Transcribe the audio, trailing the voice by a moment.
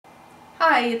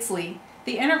Hi, it's Leigh.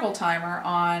 The interval timer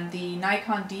on the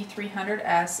Nikon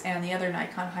D300S and the other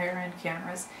Nikon higher-end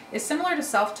cameras is similar to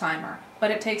self-timer, but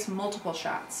it takes multiple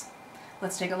shots.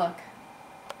 Let's take a look.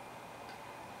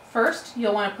 First,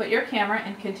 you'll want to put your camera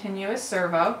in continuous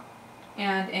servo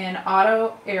and in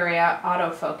auto area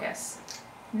autofocus.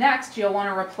 Next, you'll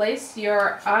want to replace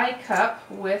your eye cup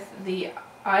with the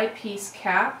eyepiece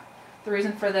cap. The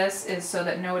reason for this is so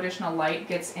that no additional light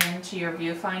gets into your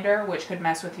viewfinder, which could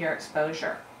mess with your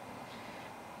exposure.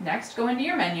 Next, go into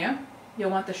your menu.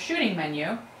 You'll want the shooting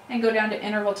menu and go down to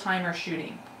interval timer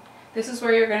shooting. This is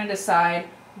where you're going to decide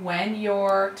when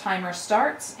your timer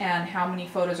starts and how many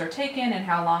photos are taken and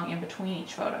how long in between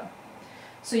each photo.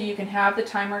 So you can have the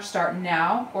timer start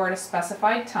now or at a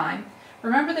specified time.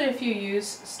 Remember that if you use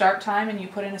start time and you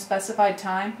put in a specified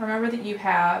time, remember that you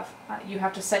have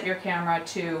to set your camera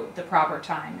to the proper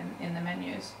time in the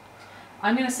menus.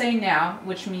 I'm going to say now,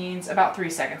 which means about 3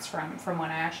 seconds from when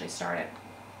I actually start it.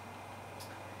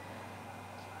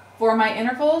 For my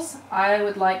intervals, I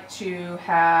would like to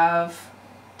have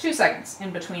 2 seconds in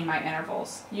between my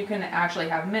intervals. You can actually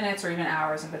have minutes or even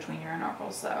hours in between your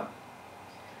intervals though.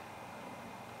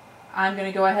 I'm going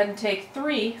to go ahead and take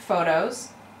 3 photos.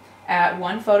 At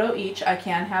 1 photo each, I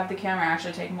can have the camera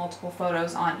actually take multiple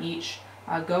photos on each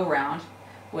go-round,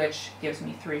 which gives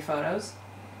me 3 photos.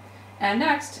 And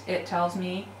next, it tells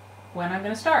me when I'm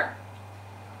going to start.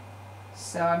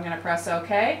 So I'm going to press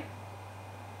OK,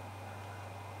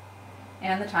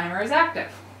 and the timer is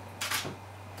active.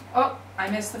 Oh, I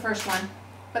missed the first one,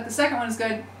 but the second one is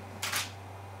good.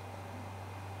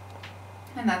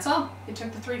 And that's all. It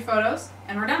took the 3 photos,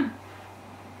 and we're done.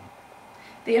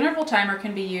 The interval timer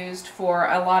can be used for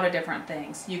a lot of different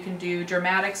things. You can do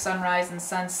dramatic sunrise and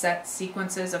sunset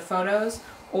sequences of photos,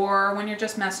 or when you're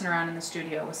just messing around in the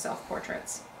studio with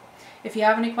self-portraits. If you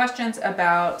have any questions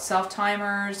about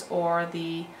self-timers or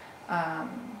the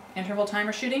interval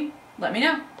timer shooting, let me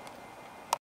know.